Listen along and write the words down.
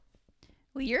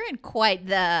Well, you're in quite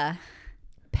the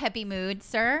peppy mood,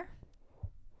 sir.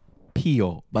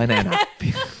 Peel banana.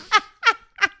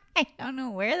 I don't know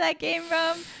where that came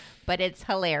from, but it's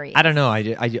hilarious. I don't know. I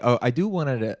do want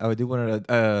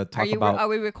to talk about. Are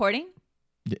we recording?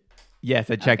 Yes,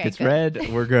 I checked. Okay, It's good. red.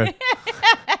 We're good.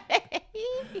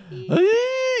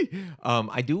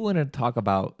 I do want to talk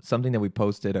about something that we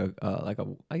posted I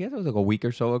guess it was like a week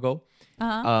or so ago.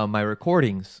 My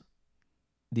recordings,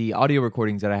 the audio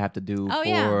recordings that I have to do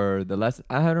for the lesson.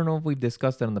 I don't know if we've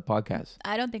discussed it on the podcast.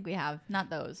 I don't think we have. Not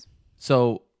those.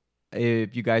 So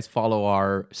if you guys follow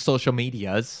our social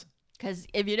medias, Because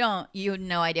if you don't, you have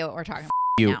no idea what we're talking about.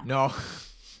 you now. no.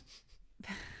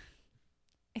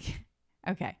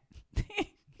 Okay.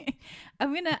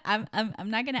 I'm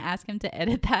not gonna ask him to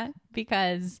edit that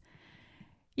because,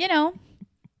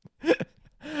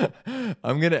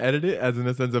 I'm gonna edit it as in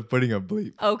a sense of putting a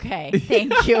bleep. Okay,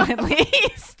 thank you at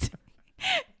least.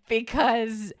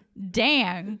 Because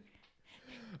dang.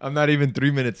 I'm not even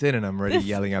 3 minutes in and I'm already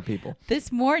yelling at people.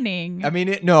 This morning. I mean,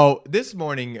 this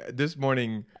morning.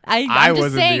 I'm just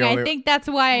wasn't saying, the I only- think that's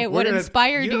why what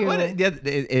inspired know you. what?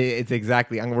 It's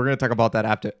exactly. We're gonna talk about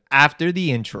that after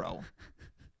the intro.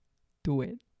 Do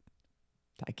it.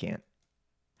 I can't.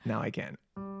 Now I can.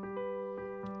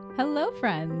 Hello,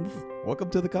 friends.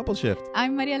 Welcome to the Couple Shift.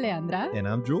 I'm Maria Leandra. And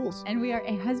I'm Jules. And we are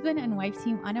a husband and wife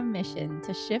team on a mission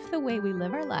to shift the way we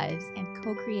live our lives and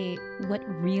co-create what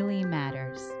really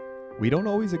matters. We don't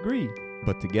always agree,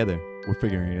 but together we're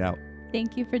figuring it out.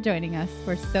 Thank you for joining us.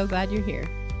 We're so glad you're here.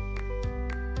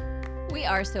 We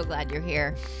are so glad you're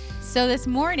here. So this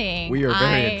morning, We are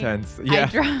very intense. Yeah.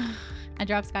 I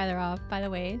dropped Skylar off, by the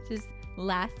way. It's his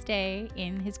last day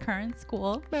in his current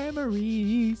school.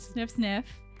 Memories. Sniff, sniff.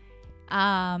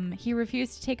 He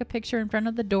refused to take a picture in front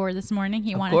of the door this morning.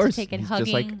 He wanted to take it He's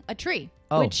just hugging a tree,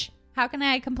 Oh. which how can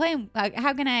I complain?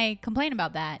 How can I complain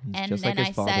about that? He's And just then like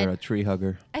his father, a tree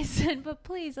hugger. I said, but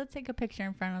please, let's take a picture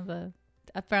in front of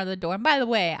the door. And by the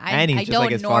way, And he's I just don't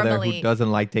like his normally, father who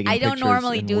doesn't like taking I pictures don't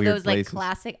normally in do weird those places. like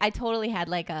classic. I totally had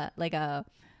like a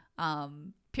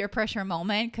peer pressure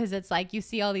moment because it's like you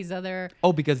see all these other.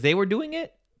 Oh, because they were doing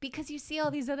it? Because you see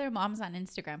all these other moms on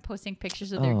Instagram posting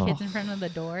pictures of their kids in front of the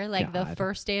door, like the God.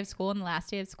 first day of school and the last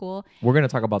day of school. We're going to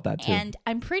talk about that too. And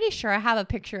I'm pretty sure I have a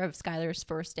picture of Skylar's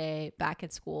first day back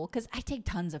at school because I take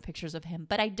tons of pictures of him,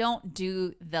 but I don't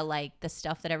do the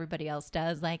stuff that everybody else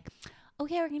does. Like,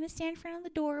 okay, we're going to stand in front of the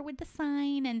door with the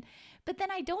sign. But then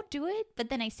I don't do it.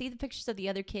 But then I see the pictures of the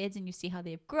other kids and you see how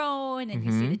they've grown and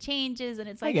you see the changes. And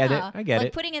it's like, I get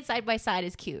it. Putting it side by side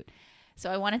is cute. So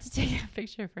I wanted to take a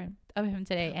picture of him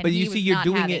today, and but you he see, was you're not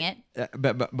doing having it.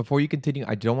 But before you continue,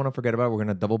 I don't want to forget about it. We're going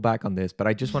to double back on this. But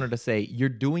I just wanted to say, you're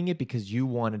doing it because you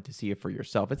wanted to see it for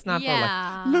yourself. It's not for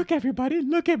like, look, everybody,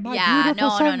 look at my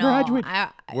beautiful son graduate.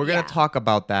 We're going to talk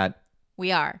about that.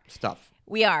 We are. Stuff.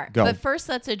 We are. Go. But first,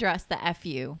 let's address the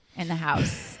FU in the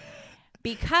house.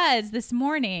 Because this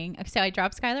morning, so I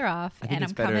dropped Skylar off, I think and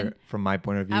it's better from my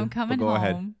point of view. I'm coming but go home.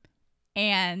 ahead.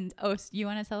 And you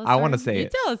want to tell a story? I want to say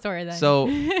it. Tell a story then. So,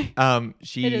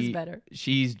 it is better.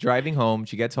 She's driving home.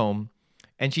 She gets home,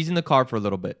 and she's in the car for a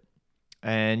little bit.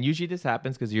 And usually this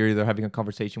happens because you're either having a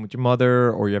conversation with your mother,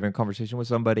 or you're having a conversation with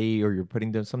somebody, or you're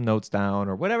putting some notes down,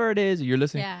 or whatever it is. Or you're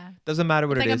listening. Yeah. Doesn't matter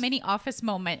what it's it like is. a mini office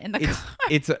moment in the car.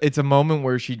 It's a moment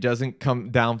where she doesn't come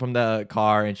down from the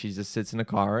car and she just sits in the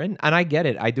car. And I get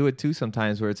it. I do it too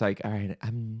sometimes where it's like, all right,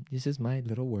 this is my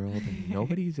little world and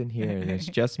nobody's in here and it's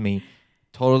just me.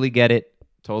 Totally get it.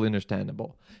 Totally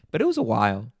understandable. But it was a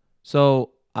while.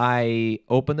 So I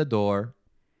open the door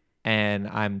and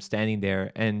I'm standing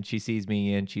there and she sees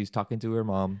me and she's talking to her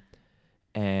mom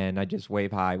and I just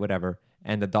wave hi, whatever.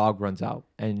 And the dog runs out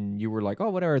and you were like, oh,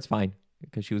 whatever, it's fine.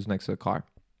 Because she was next to the car.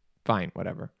 Fine,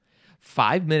 whatever.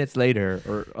 5 minutes later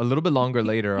or a little bit longer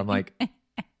later, I'm like,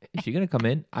 is she going to come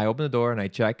in? I open the door and I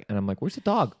check and I'm like, where's the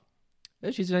dog?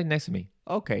 Oh, she's right next to me.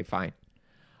 Okay, fine.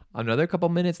 Another couple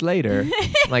minutes later,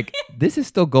 I'm like, this is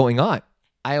still going on.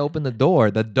 I open the door.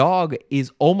 The dog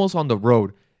is almost on the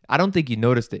road. I don't think you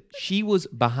noticed it. She was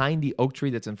behind the oak tree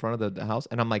that's in front of the house.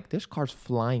 And I'm like, this car's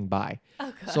flying by.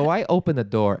 Oh, God. So I open the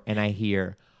door and I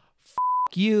hear,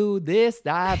 F you, this,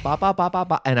 that, ba, ba, ba, ba,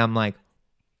 ba. And I'm like,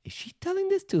 is she telling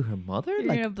this to her mother? You're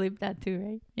like, going to bleep that too,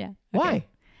 right? Yeah. Okay. Why?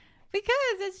 Because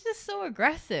it's just so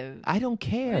aggressive. I don't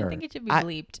care. I think it should be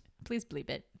bleeped. Please bleep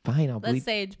it. Fine, I'll bleep. Let's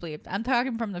say it's bleeped. I'm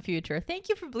talking from the future. Thank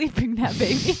you for bleeping that,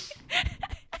 baby.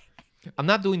 I'm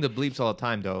not doing the bleeps all the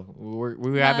time, though. We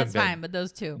No, haven't that's been. fine, but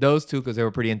those two. Those two, because they were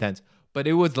pretty intense. But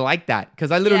it was like that. Because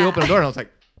I literally opened the door and I was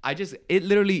like,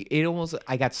 it almost,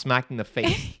 I got smacked in the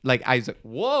face. Like, I was like,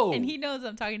 whoa. And he knows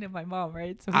I'm talking to my mom,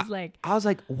 right? So he's like, I was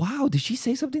like, wow, did she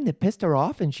say something that pissed her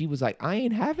off? And she was like, I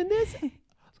ain't having this. I was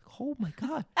like, oh my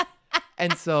God.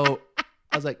 And so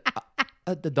I was like,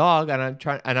 the dog, and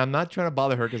I'm not trying to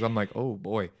bother her because I'm like, oh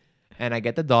boy. And I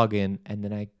get the dog in, and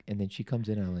then she comes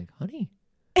in, and I'm like, honey,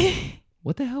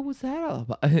 what the hell was that all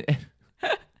about?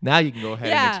 Now you can go ahead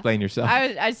and explain yourself.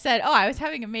 I said, I was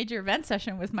having a major vent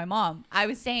session with my mom. I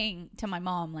was saying to my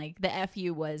mom, like, the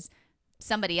FU was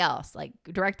somebody else, like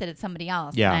directed at somebody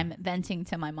else. Yeah. And I'm venting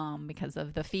to my mom because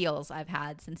of the feels I've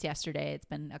had since yesterday. It's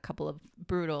been a couple of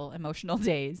brutal emotional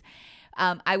days.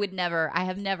 I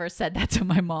have never said that to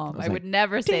my mom. I would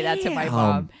never say that to my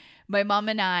mom. My mom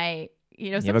and I,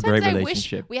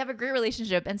 sometimes we have a great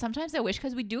relationship, and sometimes I wish,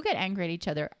 because we do get angry at each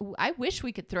other, I wish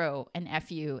we could throw an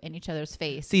FU in each other's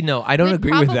face. See, no, I don't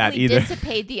agree with that either.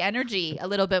 Dissipate the energy a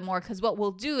little bit more, because what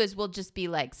we'll do is we'll just be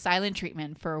like silent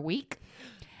treatment for a week,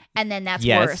 and then that's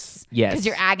worse. Yes, because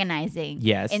you're agonizing.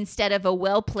 Yes, instead of a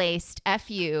well-placed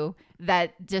FU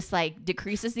that just like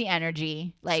decreases the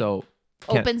energy, like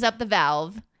opens up the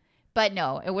valve. But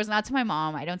no, it was not to my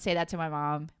mom. I don't say that to my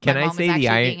mom. Can my mom I say was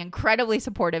actually being incredibly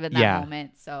supportive in that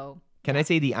moment. So can I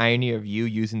say the irony of you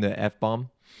using the F-bomb?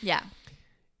 Yeah.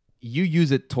 You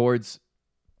use it towards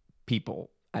people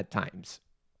at times.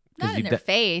 Not in their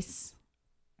face.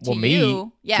 Well, to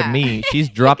me, she's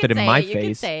dropped it in my face. You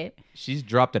can say it. She's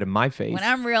dropped it in my face. When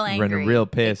I'm real angry, when I'm real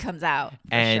pissed, it comes out.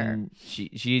 And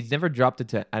she's never dropped it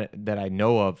to that I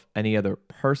know of any other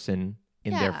person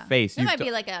in their face. It might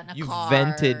be like in a car.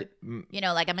 Vented.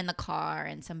 Like I'm in the car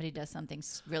and somebody does something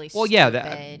really stupid. Well,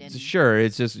 yeah, sure.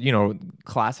 It's just,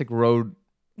 classic road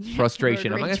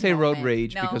frustration. I'm not going to say road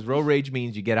rage because road rage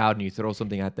means you get out and you throw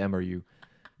something at them or you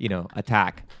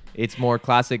attack. It's more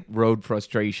classic road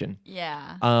frustration.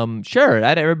 Yeah. Sure,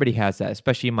 everybody has that,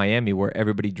 especially in Miami where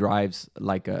everybody drives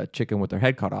like a chicken with their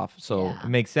head cut off. So it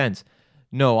makes sense.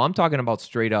 No, I'm talking about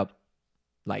straight up,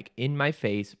 like in my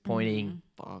face, pointing,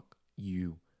 fuck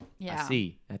you. Yeah. I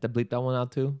see. I have to bleep that one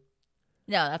out too?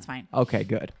 No, that's fine. Okay,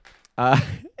 good.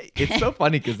 It's so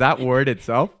funny because that word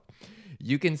itself,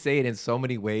 you can say it in so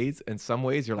many ways. In some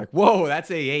ways, you're like, whoa, that's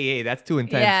that's too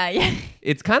intense. Yeah.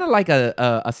 It's kind of like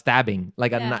a stabbing,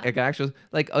 like an actual,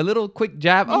 like a little quick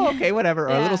jab. Oh, okay, whatever.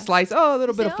 Or a little slice. Oh, a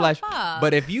little bit of flesh.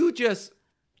 But if you just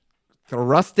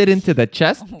thrust it into the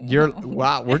chest,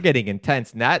 wow, we're getting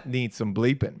intense. And that needs some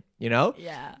bleeping,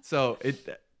 Yeah. So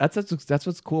that's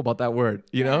what's cool about that word,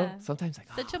 know? Sometimes like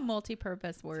such a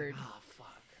multi-purpose word. Oh,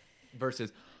 fuck.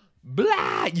 Versus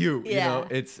blah you know,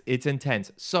 it's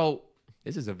intense. So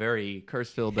this is a very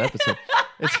curse-filled episode.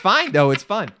 It's fine though, it's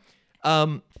fun.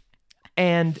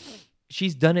 And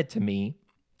she's done it to me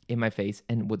in my face.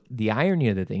 And what the irony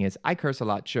of the thing is, I curse a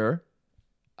lot, sure.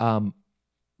 But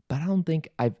I don't think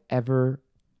I've ever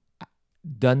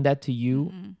done that to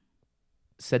you.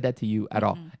 Said that to you at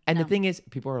all. And the thing is,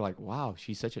 people are like, wow,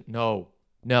 she's such a no.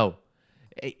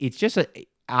 It's just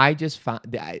I just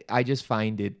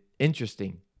find it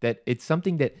interesting that it's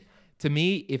something that to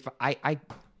me, if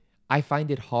I find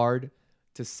it hard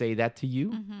to say that to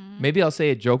you. Maybe I'll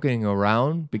say it joking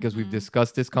around because we've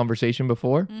discussed this conversation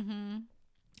before.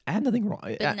 I have nothing wrong.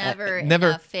 But never in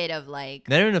a fit of like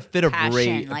never in a fit of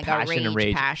passion, like passion and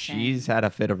rage. Passion. She's had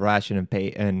a fit of ration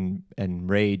and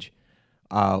rage.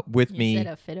 With me, said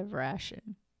a fit of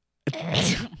ration,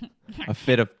 a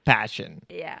fit of passion.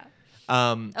 Yeah.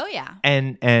 Oh yeah.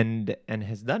 And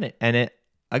has done it, and it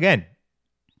again.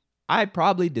 I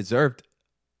probably deserved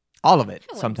all of it.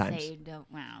 Sometimes. Say you don't.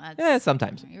 Wow.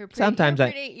 Sometimes. You're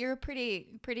a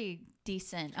pretty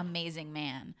decent, amazing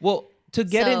man. Well, to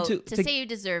say you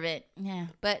deserve it, yeah,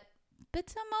 but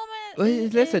some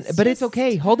moment. Listen, but it's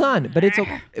okay. Hold on, but it's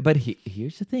okay. But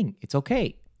here's the thing: it's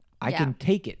okay. I can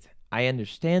take it. I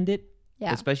understand it,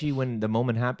 especially when the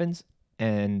moment happens,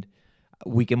 and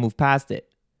we can move past it.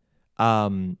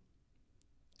 And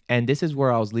this is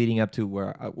where I was leading up to,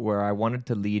 where I wanted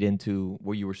to lead into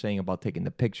what you were saying about taking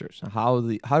the pictures. How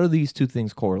do these two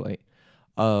things correlate?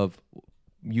 Of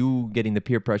you getting the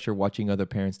peer pressure, watching other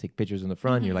parents take pictures in the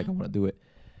front, you're like, I want to do it.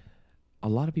 A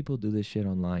lot of people do this shit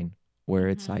online, where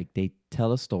it's like they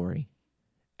tell a story,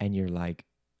 and you're like,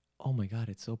 oh my God,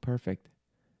 it's so perfect.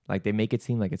 Like they make it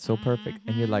seem like it's so perfect.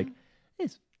 And you're like,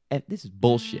 this is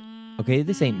bullshit. Okay,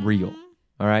 this ain't real.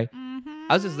 All right.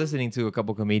 I was just listening to a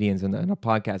couple comedians in a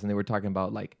podcast, and they were talking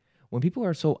about like when people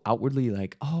are so outwardly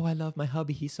like, oh, I love my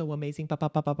hubby, he's so amazing,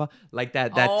 like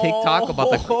that TikTok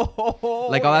about the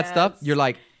like all that stuff. You're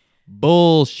like,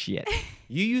 bullshit.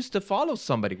 You used to follow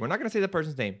somebody. We're not going to say the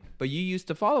person's name, but you used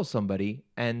to follow somebody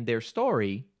and their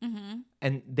story,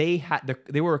 and they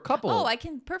were a couple. Oh, I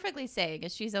can perfectly say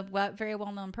because she's a very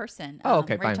well-known person. Oh,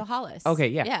 okay, Rachel fine. Hollis. Okay,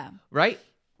 yeah. Yeah. Right?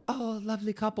 Oh,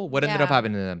 lovely couple. What ended up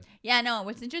happening to them? Yeah, no,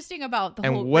 what's interesting about the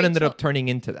And whole what ended Rachel- up turning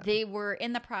into them? They were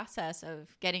in the process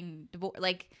of getting divorced.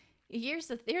 Like, here's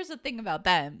the thing about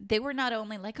them. They were not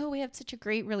only like, oh, we have such a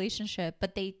great relationship,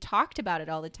 but they talked about it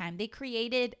all the time. They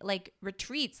created like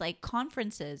retreats, like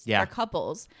conferences for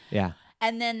couples. Yeah.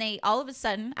 And then they all of a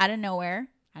sudden, out of nowhere,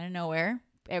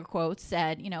 air quotes,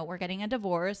 said, you know, we're getting a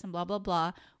divorce and blah, blah,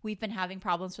 blah. We've been having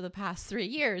problems for the past 3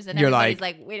 years. And You're everybody's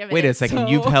like, wait a minute. Wait a second. So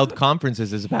You've held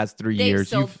conferences this past 3 they've years.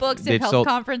 sold books. They've held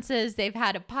conferences. They've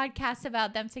had a podcast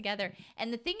about them together.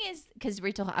 And the thing is, because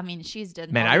Rachel, I mean, she's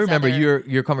done. Man, I remember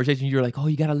your conversation. You were like, oh,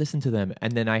 you got to listen to them.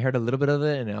 And then I heard a little bit of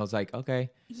it and I was like,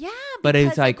 okay. Yeah. But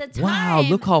it's like, at the time, wow,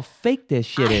 look how fake this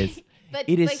shit is. But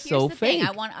it is here's so the thing. fake.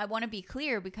 I want to be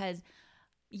clear because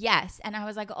yes, and I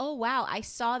was like, oh wow, I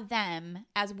saw them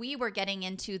as we were getting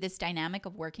into this dynamic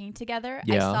of working together.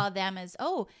 Yeah. I saw them as,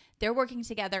 oh, they're working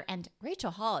together, and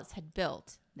Rachel Hollis had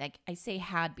built, like I say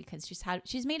had because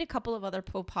she's made a couple of other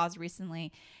faux pas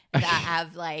recently that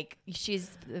have like she's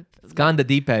gone the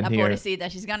deep end here. To see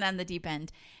that she's gone down the deep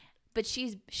end, but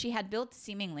she had built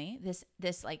seemingly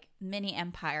this like mini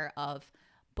empire of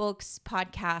books,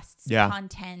 podcasts,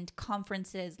 content,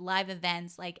 conferences, live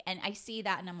events, like, and I see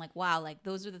that and I'm like, wow, like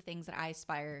those are the things that I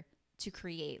aspire to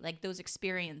create, like those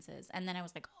experiences. And then I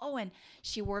was like, oh, and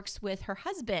she works with her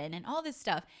husband and all this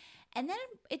stuff. And then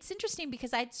it's interesting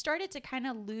because I'd started to kind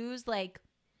of lose like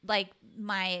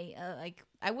my like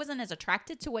I wasn't as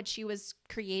attracted to what she was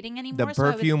creating anymore. The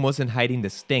perfume wasn't hiding the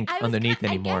stink underneath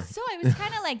anymore. I guess so. I was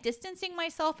kind of like distancing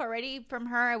myself already from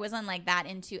her. I wasn't like that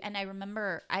into, and I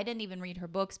remember I didn't even read her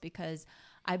books because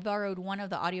I borrowed one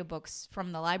of the audiobooks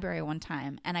from the library one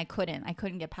time and I couldn't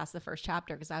get past the first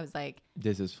chapter because I was like,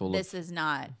 this is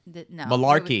not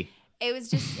malarkey. It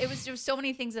was just so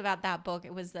many things about that book.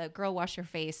 It was the Girl Wash Your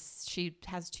Face. She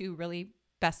has 2 really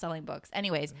best-selling books.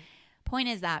 Anyways, point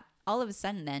is that all of a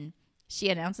sudden then she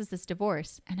announces this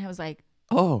divorce and I was like,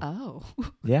 oh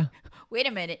yeah, wait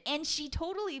a minute. And she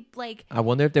totally like, I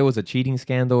wonder if there was a cheating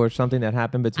scandal or something that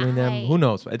happened between them. Who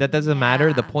knows? That doesn't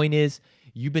matter. The point is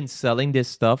you've been selling this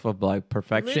stuff of like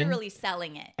perfection, literally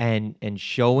selling it and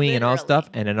showing and all stuff,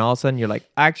 and then all of a sudden you're like,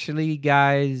 actually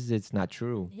guys, it's not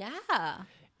true. Yeah,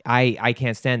 I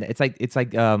can't stand it. It's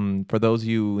like for those of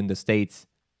you in the States,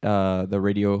 the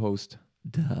radio host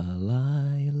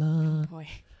Delilah. oh boy.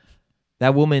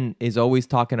 That woman is always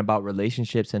talking about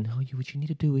relationships and what you need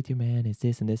to do with your man is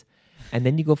this and this. And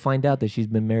then you go find out that she's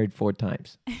been married 4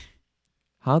 times.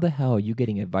 How the hell are you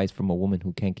getting advice from a woman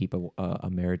who can't keep a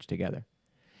marriage together?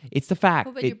 It's the fact.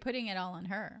 Well, but you're putting it all on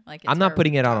her. Like I'm not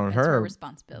putting it out on her,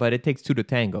 responsibility. but it takes 2 to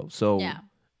tango. So yeah.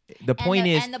 The point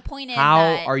is, how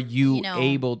that, are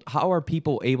how are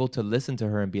people able to listen to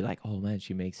her and be like, oh man,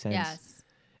 she makes sense. Yes.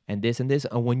 And this and this.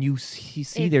 And when you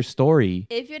see their story.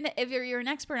 If you're an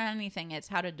expert on anything, it's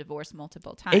how to divorce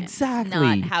multiple times.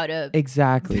 Exactly. Not how to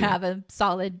have a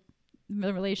solid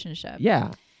relationship.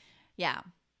 Yeah. Yeah.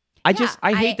 I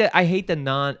hate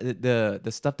the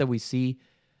stuff that we see,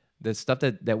 the stuff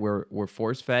that we're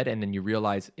force fed, and then you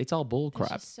realize it's all bull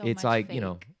crap. It's like,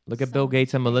 fake. Look at Bill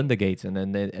Gates and Melinda Gates, and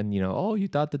then you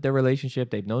thought that their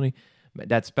relationship, they've known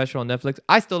that special on Netflix.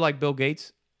 I still like Bill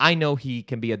Gates. I know he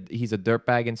can be he's a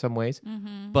dirtbag in some ways,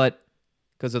 but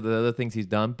because of the other things he's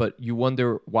done. But you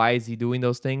wonder, why is he doing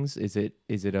those things? Is it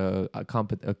a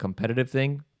competitive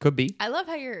thing? Could be. I love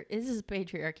how this is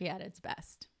patriarchy at its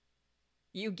best.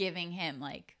 You giving him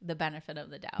like the benefit of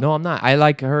the doubt. No, I'm not. I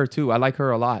like her too. I like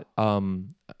her a lot.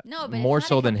 No, but more it's not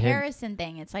so a than him. Comparison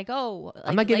thing. It's like,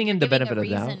 I'm not giving him the benefit of the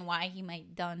doubt. Reason why he might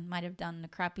have done the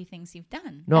crappy things you've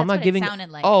done. No, That's I'm not what giving. It sounded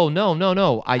like. Oh no.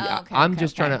 I'm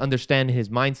just trying to understand his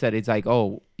mindset. It's like,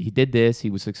 oh, he did this. He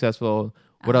was successful.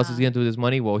 What else is he gonna do with his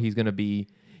money? Well, he's gonna beat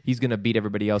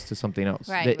everybody else to something else.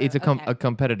 Right, it's a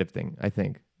competitive thing. I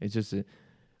think it's just.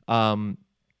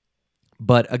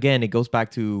 But again, it goes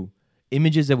back to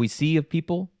images that we see of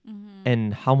people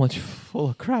and how much full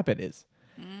of crap it is.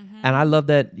 And I love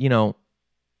that,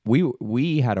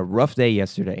 we had a rough day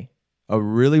yesterday, a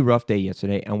really rough day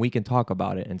yesterday, and we can talk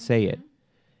about it and say it.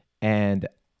 And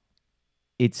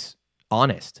it's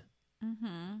honest.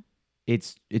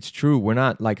 It's true. We're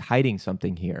not like hiding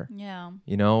something here. Yeah.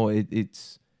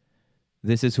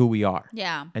 This is who we are.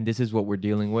 Yeah. And this is what we're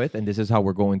dealing with, and this is how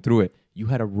we're going through it. You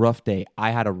had a rough day.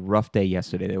 I had a rough day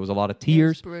yesterday. There was a lot of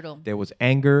tears. It was brutal. There was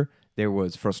anger. There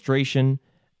was frustration.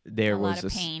 There was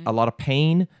a lot of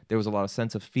pain. There was a lot of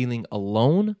sense of feeling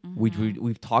alone, which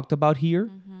we've talked about here.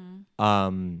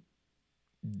 And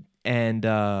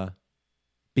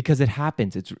because it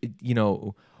happens,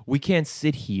 we can't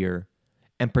sit here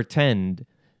and pretend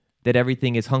that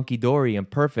everything is hunky-dory and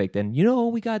perfect. And,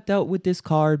 we got dealt with this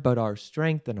card, but our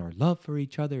strength and our love for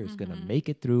each other is going to make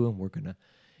it through, and we're going to,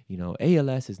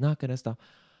 ALS is not going to stop.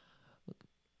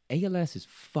 ALS is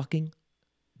fucking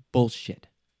bullshit.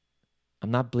 I'm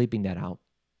not bleeping that out.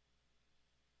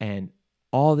 And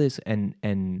all this, and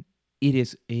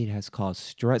it has caused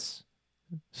stress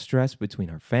between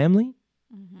our family.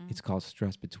 It's caused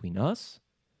stress between us.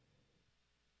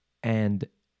 And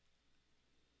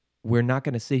we're not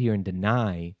going to sit here and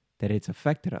deny that it's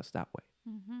affected us that way.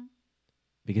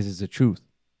 Because it's the truth.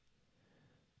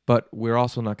 But we're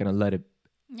also not going to let it,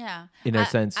 in a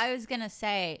sense. I was going to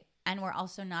say, and we're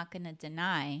also not going to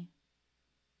deny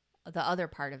the other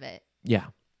part of it. Yeah.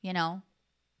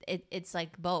 It's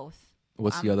like both.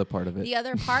 What's the other part of it? The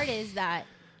other part is that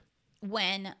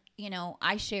when,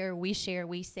 we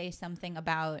say something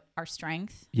about our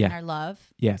strength and our love.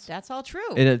 Yes. That's all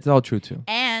true. It's all true too.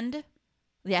 And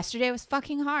yesterday was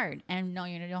fucking hard. And no,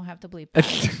 you don't have to bleep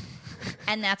that.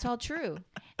 And that's all true.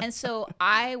 And so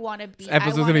I want to be. This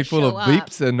episode's gonna be full of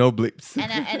bleeps and no bleeps.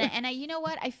 And I, you know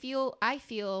what? I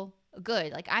feel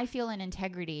good. Like I feel an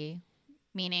integrity.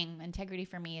 Meaning integrity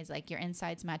for me is like your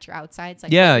insides match your outsides.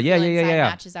 Like yeah.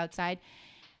 Matches outside.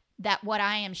 That what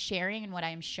I am sharing and what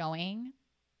I am showing,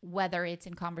 whether it's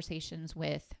in conversations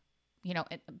with,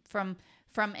 from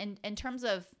in terms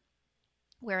of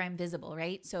where I'm visible,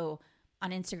 right? So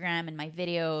on Instagram and my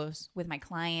videos with my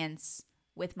clients,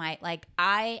 with my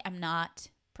I am not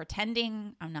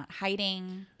pretending. I'm not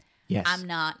hiding. Yes. I'm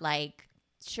not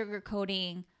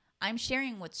sugarcoating. I'm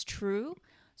sharing what's true.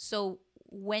 So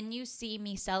when you see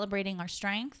me celebrating our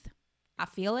strength, I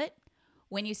feel it.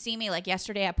 When you see me,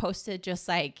 yesterday, I posted just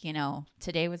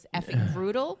today was effing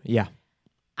brutal. Yeah.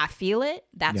 I feel it.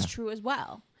 That's true as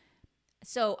well.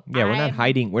 So we're not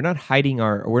hiding. We're not pretending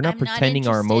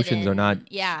our emotions are not,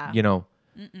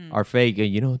 are fake.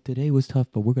 Today was tough,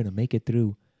 but we're going to make it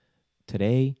through.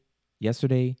 Today,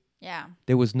 yesterday. Yeah.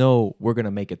 There was no, we're going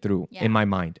to make it through in my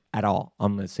mind at all.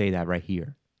 I'm going to say that right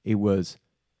here. It was,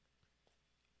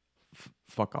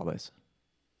 fuck all this.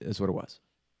 Is what it was.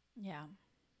 Yeah.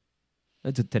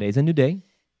 Today's a new day.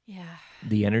 Yeah.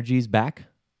 The energy's back.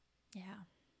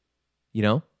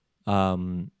 Yeah.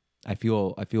 I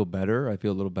feel better. I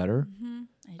feel a little better.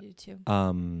 I do too.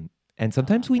 And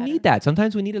sometimes we need that.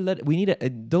 Sometimes we need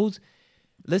those.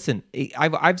 Listen,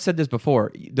 I've said this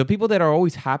before. The people that are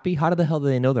always happy, how the hell do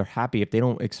they know they're happy if they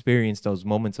don't experience those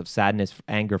moments of sadness,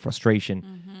 anger,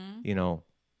 frustration,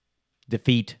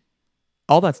 defeat,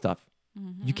 all that stuff.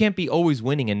 You can't be always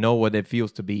winning and know what it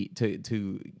feels to be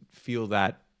to feel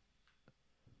that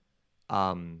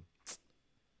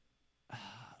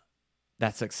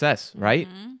that success, right?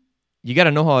 You got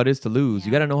to know how it is to lose.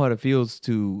 You got to know how it feels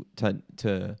to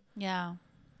to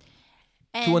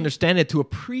understand it, to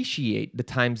appreciate the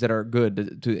times that are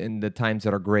good, and the times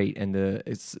that are great, and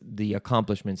the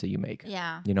accomplishments that you make.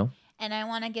 Yeah, And I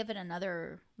want to give it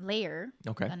another layer,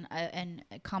 and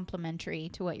complementary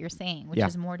to what you're saying, which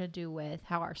is more to do with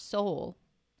how our soul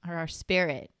or our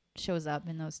spirit shows up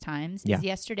in those times. Is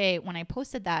yesterday when I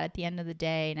posted that at the end of the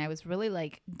day, and I was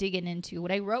really digging into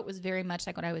what I wrote was very much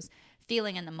like what I was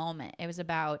feeling in the moment. It was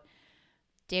about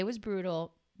day was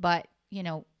brutal, but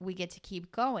we get to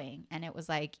keep going. And it was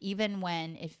even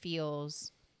when it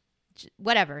feels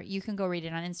whatever, you can go read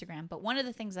it on Instagram. But one of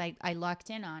the things I locked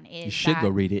in on is you should go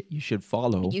read it. You should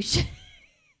follow. You should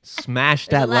smash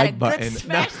that like button.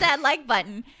 Smash that like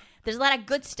button. There's a lot of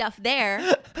good stuff there.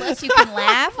 Plus, you can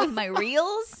laugh with my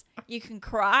reels. You can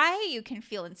cry. You can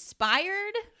feel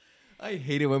inspired. I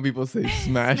hate it when people say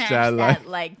smash that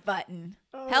like button.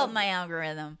 Help my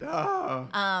algorithm.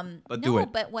 But do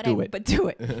it. But do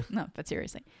it. No, but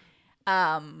seriously.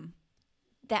 That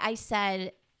I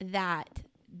said that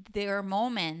there are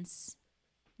moments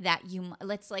that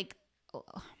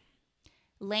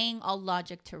laying all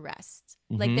logic to rest.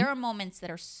 There are moments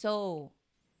that are so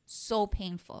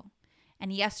painful.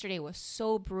 And yesterday was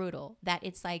so brutal that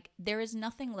it's there is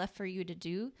nothing left for you to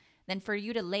do than for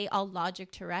you to lay all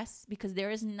logic to rest, because there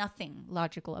is nothing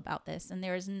logical about this. And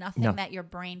there is nothing that your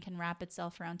brain can wrap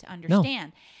itself around to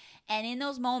understand. No. And in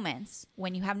those moments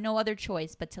when you have no other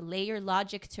choice but to lay your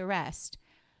logic to rest,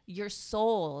 your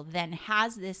soul then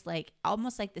has this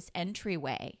almost this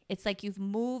entryway. It's you've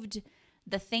moved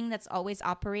the thing that's always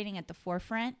operating at the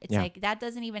forefront. It's that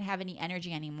doesn't even have any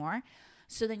energy anymore.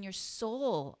 So then your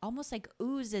soul almost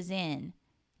oozes in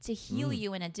to heal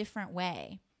you in a different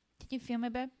way. Did you feel me,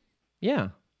 babe? Yeah.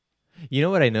 You know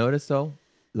what I noticed though?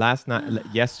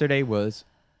 Yesterday was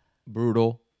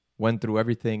brutal went through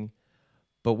everything,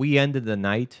 but we ended the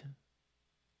night,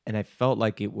 and I felt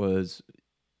like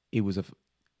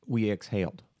we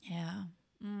exhaled. Yeah.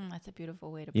 That's a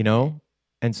beautiful way to put You it. know,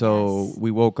 and so Yes.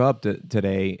 we woke up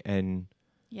today, and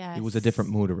Yes. it was a different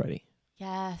mood already.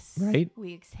 Yes. Right?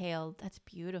 We exhaled. That's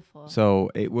beautiful.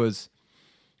 So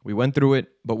we went through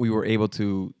it, but we were able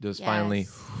to just finally.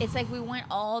 It's like we went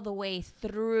all the way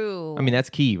through. I mean, that's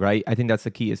key, right? I think that's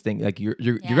the keyest thing. Like you're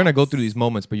gonna go through these Yes.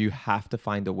 moments, but you have to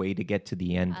find a way to get to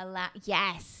the end,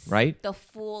 Yes. right? The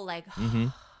full like.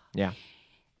 Yeah.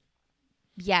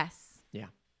 Yes. Yeah.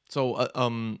 So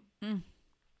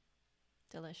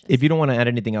Delicious. if you don't want to add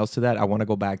anything else to that, I want to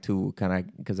go back to kind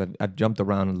of because I've jumped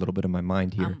around a little bit in my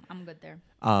mind here. I'm good there.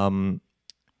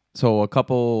 So a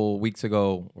couple weeks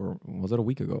ago, or was it a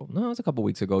week ago? No, it was a couple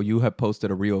weeks ago. You had posted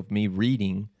a reel of me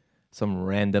reading some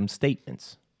random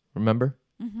statements. Remember?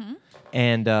 Mm-hmm.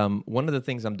 And one of the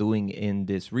things I'm doing in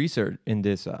this research, not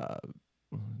a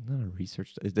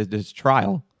research, this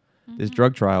trial, this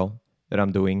drug trial that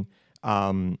I'm doing,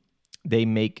 they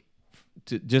make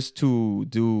to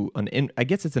do I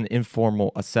guess it's an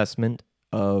informal assessment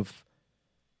of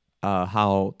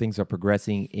how things are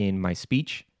progressing in my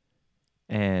speech.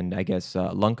 And I guess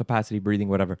lung capacity, breathing,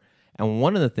 whatever. And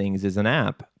one of the things is an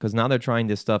app, because now they're trying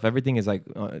this stuff. Everything is like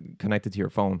connected to your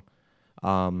phone.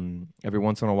 Every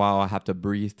once in a while, I have to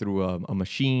breathe through a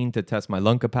machine to test my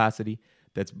lung capacity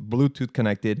that's Bluetooth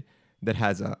connected, that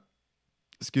has like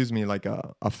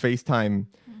a FaceTime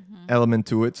element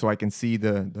to it, so I can see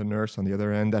the nurse on the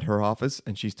other end at her office,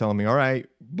 and she's telling me, all right,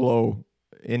 blow,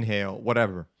 inhale,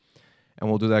 whatever. And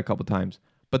we'll do that a couple times.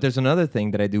 But there's another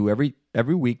thing that I do every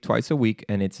week, twice a week,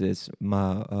 and it's this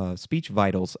my Speech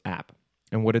Vitals app.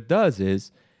 And what it does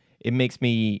is it makes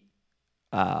me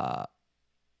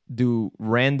do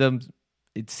random.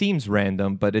 It seems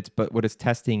random, but what it's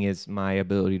testing is my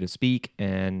ability to speak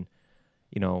and,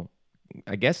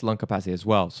 I guess lung capacity as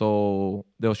well. So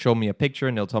they'll show me a picture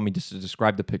and they'll tell me just to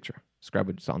describe the picture, describe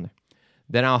what's on there.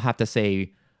 Then I'll have to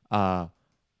say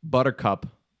buttercup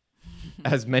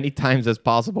as many times as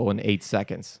possible in 8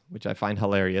 seconds, which I find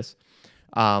hilarious.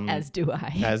 As do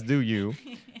I. As do you.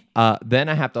 Then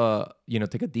I have to,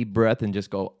 take a deep breath and just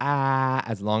go,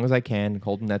 as long as I can,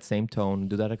 holding that same tone.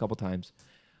 Do that a couple times.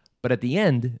 But at the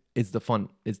end, it's the fun.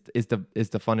 Is the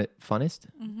funnest?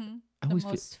 Mm-hmm. The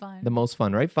most fun. The most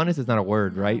fun, right? Funnest is not a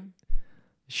word, right?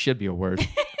 It should be a word.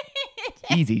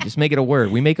 Easy. Just make it a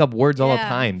word. We make up words all the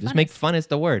time. Just make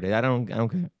funnest a word. I don't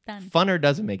care. Done. Funner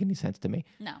doesn't make any sense to me.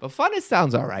 No. But funnest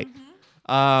sounds all right.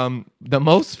 The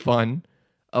most fun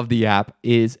of the app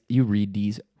is you read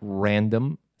these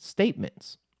random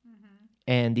statements.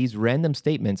 And these random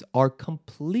statements are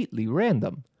completely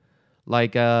random.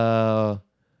 Like,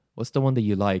 what's the one that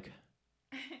you like?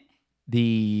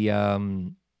 The,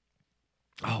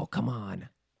 oh, come on.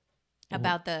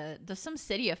 About the some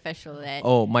city official that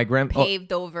my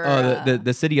paved over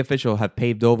the city official have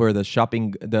paved over the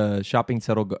shopping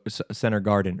center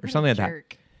garden or something like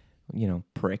jerk. that.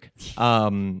 Prick.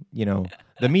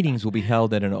 The meetings will be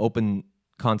held at an open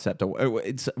concept.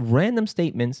 It's random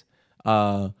statements.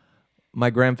 My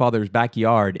grandfather's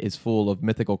backyard is full of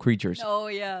mythical creatures. Oh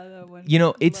yeah, that one.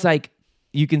 It's like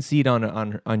you can see it on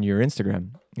your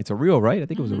Instagram. It's a reel, right? I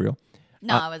think it was a reel.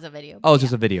 No, it was a video. Oh, it's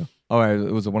just a video. Oh,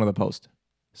 it was one of the posts.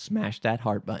 Smash that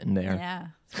heart button there. Yeah,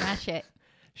 smash it.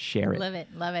 Share it. Love it.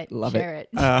 Love it. Love Share it.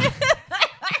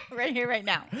 Right here, right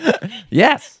now.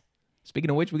 Yes. Speaking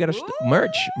of which, we got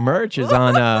merch. Merch is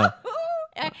on. We're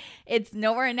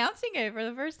announcing it for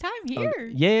the first time here.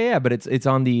 Yeah, but it's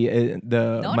on the.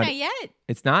 No, not yet.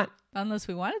 It's not? Unless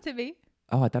we want it to be.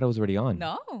 Oh, I thought it was already on.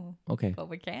 No. Okay. But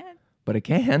we can. But it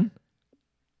can.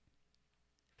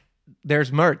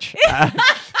 There's merch.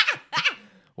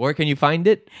 Where can you find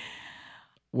it?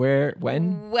 Where?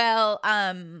 When? Well,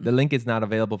 the link is not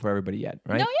available for everybody yet,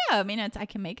 right? No, yeah. I mean, I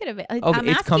can make it available. Okay, I'm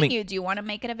it's asking coming. you, do you want to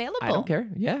make it available? I don't care.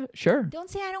 Yeah, sure. Don't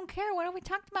say I don't care. Why don't we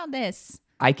talk about this?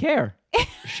 I care.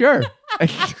 Sure.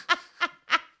 I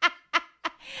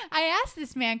asked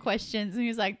this man questions and he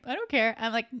was like, I don't care.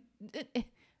 I'm like,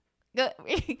 answer.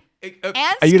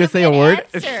 Are you going to say a word?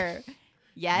 Answer.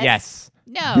 Yes. Yes.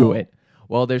 No. Do it.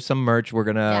 Well, there's some merch we're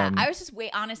gonna. Yeah, I was just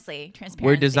honestly, transparency.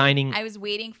 We're designing. I was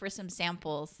waiting for some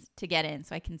samples to get in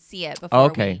so I can see it before.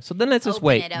 Okay, so then let's just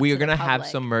wait. We are gonna have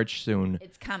some merch soon.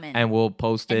 It's coming, and we'll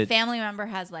post it. Family member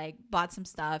has bought some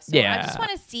stuff. So yeah, I just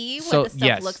want to see what the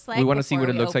stuff looks like. We want to see what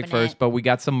it looks like first, but we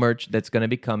got some merch that's gonna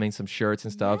be coming, some shirts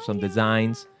and stuff, some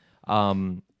designs,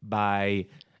 by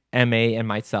MA and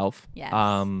myself. Yes,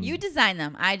 you designed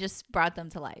them. I just brought them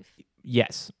to life.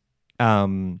 Yes.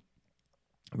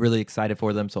 Really excited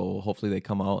for them. So hopefully they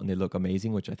come out and they look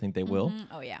amazing, which I think they will.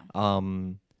 Oh yeah.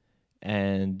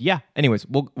 And yeah. Anyways,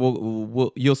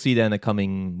 you'll see that in the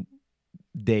coming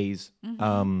days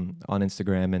on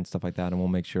Instagram and stuff like that, and we'll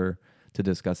make sure to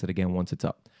discuss it again once it's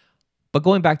up. But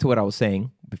going back to what I was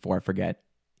saying before I forget,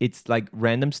 it's like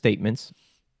random statements,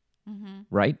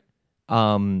 right?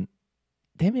 Damn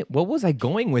it, what was I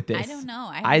going with this? I don't know.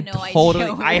 I have no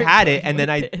idea. I had it, and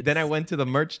then I went to the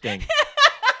merch thing.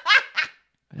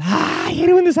 I hate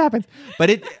it when this happens.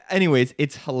 But anyways,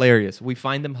 it's hilarious. We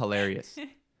find them hilarious.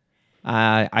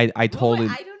 I totally.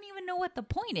 I don't even know what the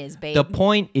point is, babe. The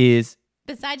point is,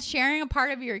 besides sharing a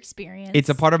part of your experience, it's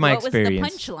a part of my experience.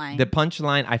 What was the punchline? The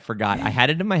punchline, I forgot. I had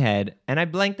it in my head, and I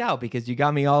blanked out because you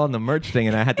got me all on the merch thing,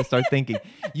 and I had to start thinking.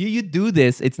 You do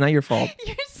this. It's not your fault.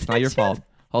 It's not your fault.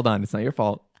 Hold on. It's not your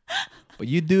fault. But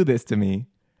you do this to me.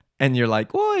 And you're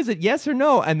like, well, is it yes or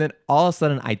no? And then all of a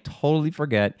sudden, I totally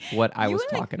forget what I was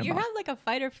talking about. You had like a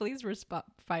fight or flight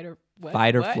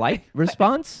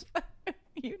response?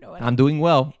 You know what I'm doing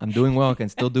well. I can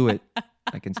still do it.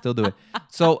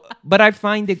 So, but I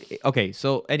find it, okay.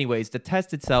 So anyways, the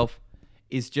test itself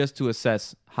is just to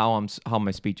assess how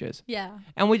my speech is. Yeah.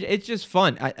 And it's just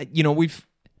fun.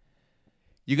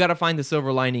 You got to find the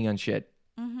silver lining on shit.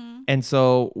 And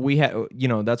so we had,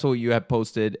 that's what you had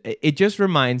posted. It just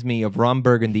reminds me of Ron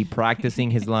Burgundy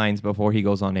practicing his lines before he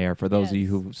goes on air, for those of you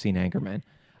who've seen Anchorman.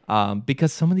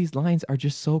 Because some of these lines are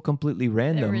just so completely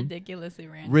random. They're ridiculously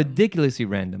random. Ridiculously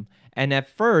random. And at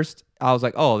first, I was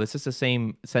like, oh, this is the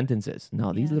same sentences.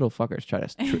 No, these little fuckers try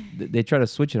to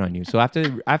switch it on you. So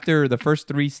after the first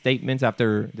three statements,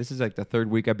 this is like the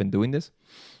third week I've been doing this,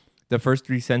 the first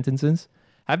three sentences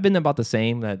have been about the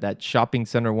same. That shopping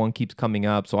center one keeps coming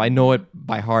up. So I know it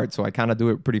by heart. So I kind of do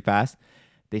it pretty fast.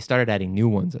 They started adding new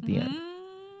ones at the end.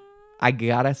 I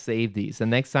gotta save these. The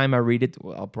next time I read it,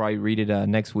 I'll probably read it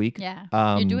next week.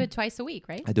 Yeah. You do it twice a week,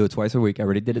 right? I do it twice a week. I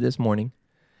already did it this morning.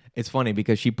 It's funny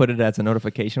because she put it as a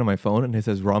notification on my phone and it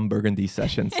says Ron Burgundy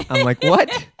sessions. I'm like,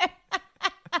 what?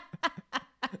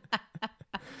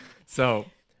 So,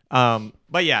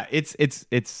 but yeah, it's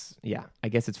yeah, I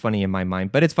guess it's funny in my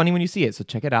mind, but it's funny when you see it. So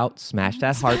check it out. Smash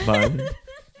that heart button.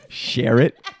 Share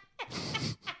it.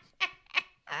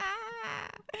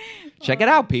 Check it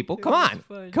out, people. Come on.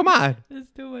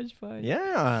 It's too much fun.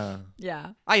 Yeah.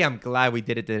 Yeah. I am glad we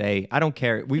did it today. I don't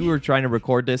care. We were trying to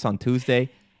record this on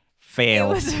Tuesday. Fail.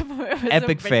 It was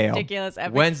Epic fail. Ridiculous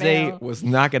epic Wednesday fail. was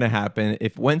not going to happen.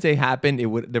 If Wednesday happened,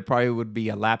 there probably would be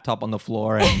a laptop on the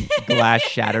floor and glass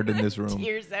shattered in this room.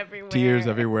 Tears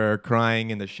everywhere.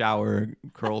 Crying in the shower,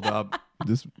 curled up,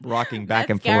 just rocking back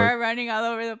and forth. Mascara running all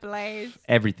over the place.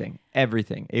 Everything.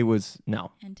 It was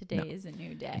no. And today is a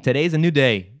new day. Today's a new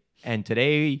day. And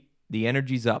today the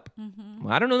energy's up.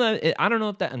 Well, I don't know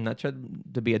if that. I'm not trying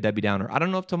to be a Debbie Downer. I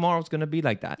don't know if tomorrow's gonna be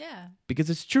like that. Yeah.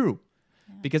 Because it's true.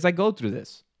 Yeah. Because I go through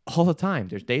this all the time.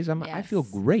 There's days I feel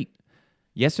great.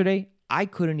 Yesterday I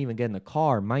couldn't even get in the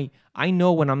car. I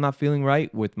know when I'm not feeling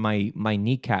right with my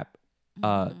kneecap.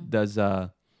 Does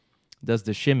the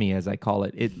shimmy, as I call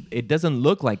it. It doesn't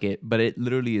look like it, but it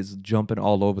literally is jumping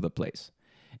all over the place.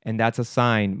 And that's a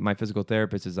sign. My physical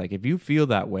therapist is like, if you feel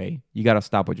that way, you got to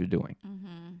stop what you're doing.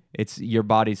 It's your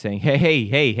body saying,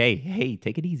 hey,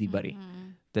 take it easy, buddy.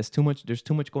 There's too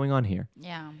much going on here.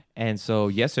 Yeah. And so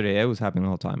yesterday it was happening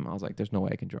all the time. I was like, there's no way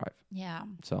I can drive. Yeah.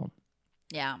 So.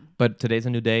 Yeah. But today's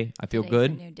a new day. I feel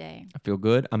good. Today's a new day. I feel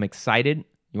good. I'm excited.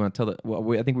 You want to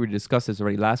tell I think we discussed this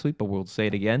already last week, but we'll say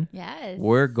it again. Yes.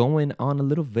 We're going on a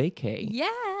little vacay.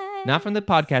 Yes. Not from the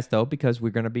podcast though, because we're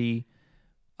going to be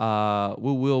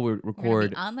we'll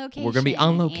record. We're gonna be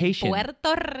on location in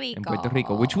Puerto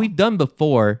Rico, which we've done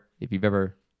before. If you've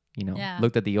ever,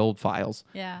 looked at the old files.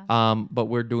 Yeah. But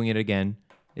we're doing it again.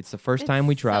 It's the first time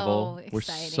we travel. We're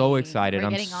so excited. We're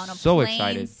I'm getting on a so plane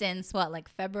excited. Since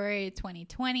February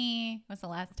 2020 was the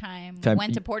last time we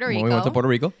went to Puerto Rico. We went to Puerto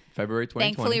Rico, February 2020.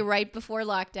 Thankfully, right before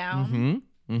lockdown.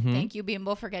 Thank you,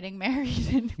 Bimbo, for getting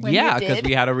married. Because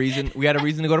we had a reason. We had a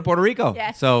reason to go to Puerto Rico.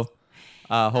 Yes. So.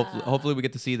 Hopefully we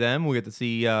get to see them. We get to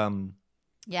see I'm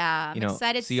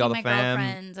excited to see all my the fam.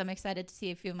 girlfriends. I'm excited to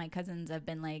see a few of my cousins. Have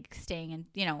been staying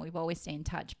in, we've always stayed in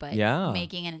touch, but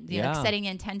making setting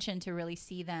intention to really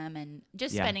see them and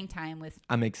just spending time with.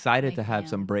 I'm excited to have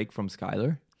some break from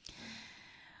Skylar.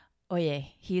 Oh yeah,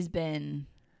 he's been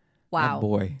wow. That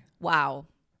boy. Wow.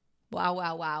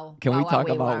 Can we talk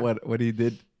about what he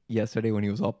did yesterday when he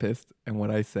was all pissed and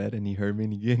what I said and he heard me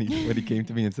and when he came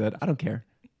to me and said, I don't care.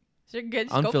 You're good.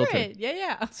 Just Unfiltered. go for it.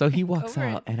 Yeah. So he walks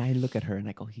out and I look at her and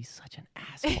I go, he's such an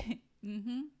asshole.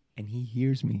 And he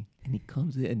hears me and he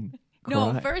comes in.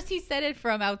 No, first he said it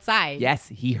from outside. Yes,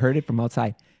 he heard it from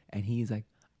outside. And he's like,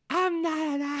 I'm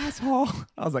not an asshole.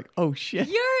 I was like, oh shit.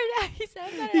 You're an He said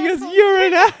that. He goes, asshole. you're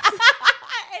an asshole.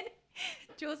 And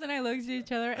Jules and I looked at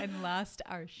each other and lost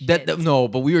our shit. No,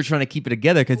 but we were trying to keep it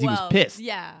together because he was pissed.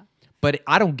 Yeah. But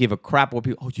I don't give a crap what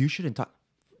people. Oh, you shouldn't talk.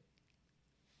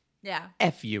 Yeah.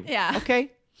 F you. Yeah.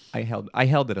 Okay. I held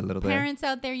it a little Parents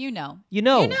out there, You know. You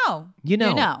know.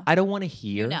 I don't want to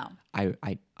hear. You know.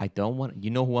 I don't want.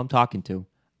 You know who I'm talking to.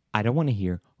 I don't want to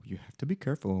hear. You have to be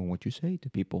careful on what you say to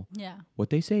people. Yeah. What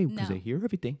they say because No. they hear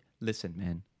everything. Listen,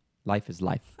 man. Life is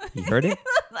life. He heard it.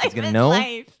 Life He's gonna is know.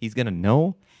 life. He's gonna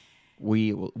know.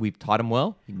 We've taught him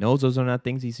well. He knows those are not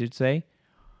things he should say.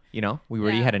 You know, we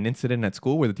already had an incident at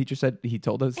school where the teacher said, he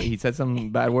said some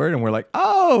bad word and we're like,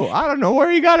 oh, I don't know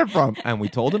where he got it from. And we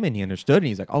told him and he understood and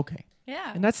he's like, okay.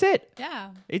 Yeah. And that's it. Yeah.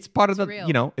 It's part of the, real.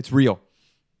 you know, it's real.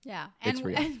 Yeah. It's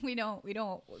real. And we don't,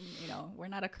 we're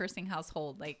not a cursing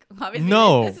household. Like, obviously,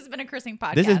 No. this has been a cursing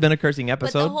podcast. This has been a cursing But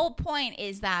episode. the whole point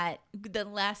is that the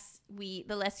less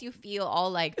you feel all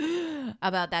like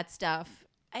about that stuff,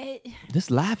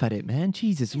 just laugh at it, man.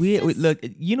 Jesus. We look,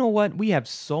 you know what? We have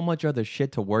so much other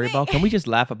shit to worry about. Can we just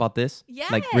laugh about this?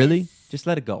 Yes. Like, really? Just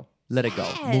let it go. Let it go.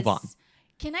 Move on.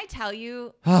 Can I tell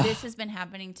you, this has been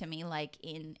happening to me like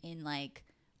in like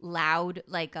loud,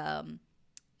 like a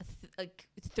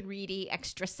 3D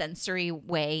extrasensory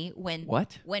way when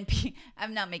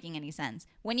I'm not making any sense.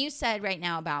 When you said right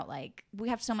now about like we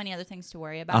have so many other things to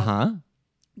worry about.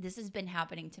 This has been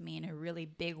happening to me in a really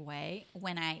big way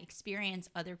when I experience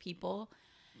other people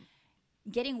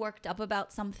getting worked up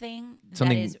about something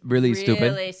that is really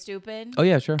stupid. Oh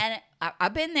yeah, sure. And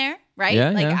I've been there, right?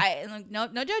 Yeah, like yeah.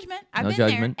 No judgment. I've been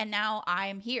there, and now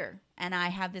I'm here, and I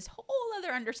have this whole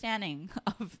other understanding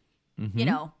of, you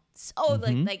know,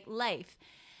 like life.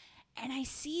 And I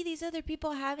see these other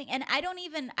people having, and I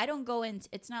don't go in.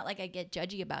 It's not like I get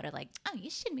judgy about it. Like, oh, you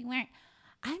shouldn't be wearing.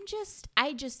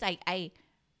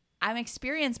 I'm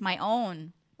experienced my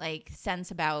own like sense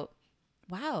about,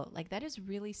 wow, like that is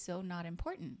really so not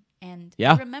important. And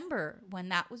I remember when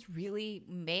that was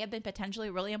may have been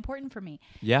potentially really important for me.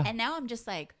 Yeah. And now I'm just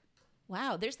like,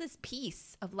 wow, there's this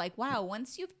piece of like, wow,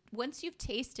 once you've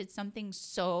tasted something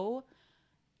so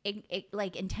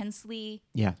like intensely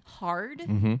hard,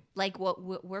 like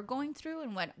what we're going through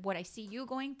and what I see you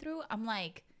going through, I'm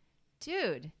like,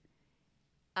 dude,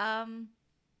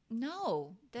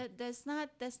 no, that's not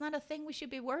a thing we should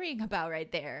be worrying about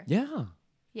right there. Yeah.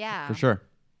 Yeah. For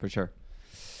sure.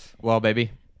 Well,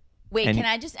 baby. Wait, can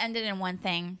I just end it in one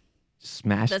thing?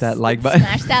 Smash that like button.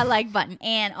 Smash that like button.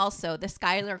 And also the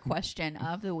Skylar question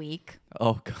of the week.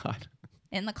 Oh, God.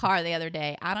 In the car the other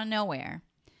day, out of nowhere.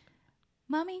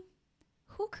 Mommy,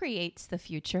 who creates the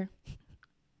future?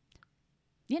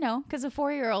 You know, because a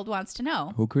 4-year-old wants to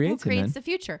know. Who creates the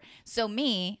future? So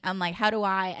I'm like, how do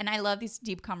I, and I love these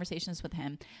deep conversations with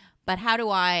him, but how do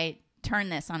I turn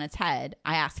this on its head?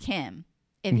 I ask him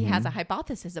if he has a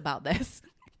hypothesis about this.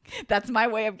 That's my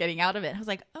way of getting out of it. I was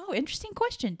like, oh, interesting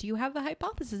question. Do you have a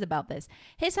hypothesis about this?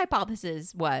 His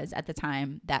hypothesis was at the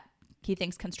time that he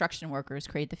thinks construction workers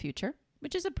create the future,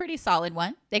 which is a pretty solid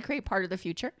one. They create part of the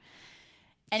future.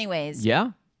 Anyways.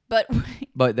 Yeah. But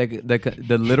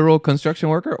the literal construction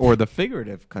worker or the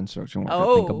figurative construction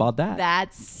worker? Think about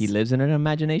that. He lives in an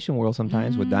imagination world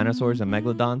sometimes with dinosaurs and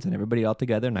megalodons and everybody all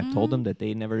together. And I've told him that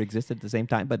they never existed at the same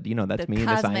time. But, you know, that's me in the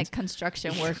science. The cosmic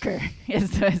construction worker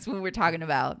is what we're talking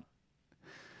about.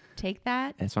 Take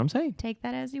that. That's what I'm saying. Take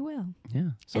that as you will. Yeah.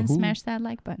 So smash that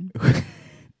like button.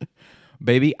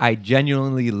 Baby, I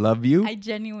genuinely love you. I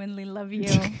genuinely love you.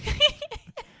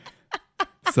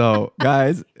 So,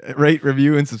 guys, rate,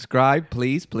 review, and subscribe.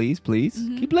 Please, please, please.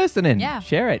 Keep listening. Yeah.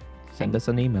 Share it. Send us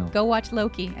an email. Go watch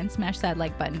Loki and smash that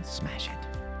like button. Smash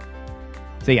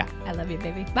it. See ya. I love you,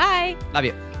 baby. Bye. Love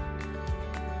you.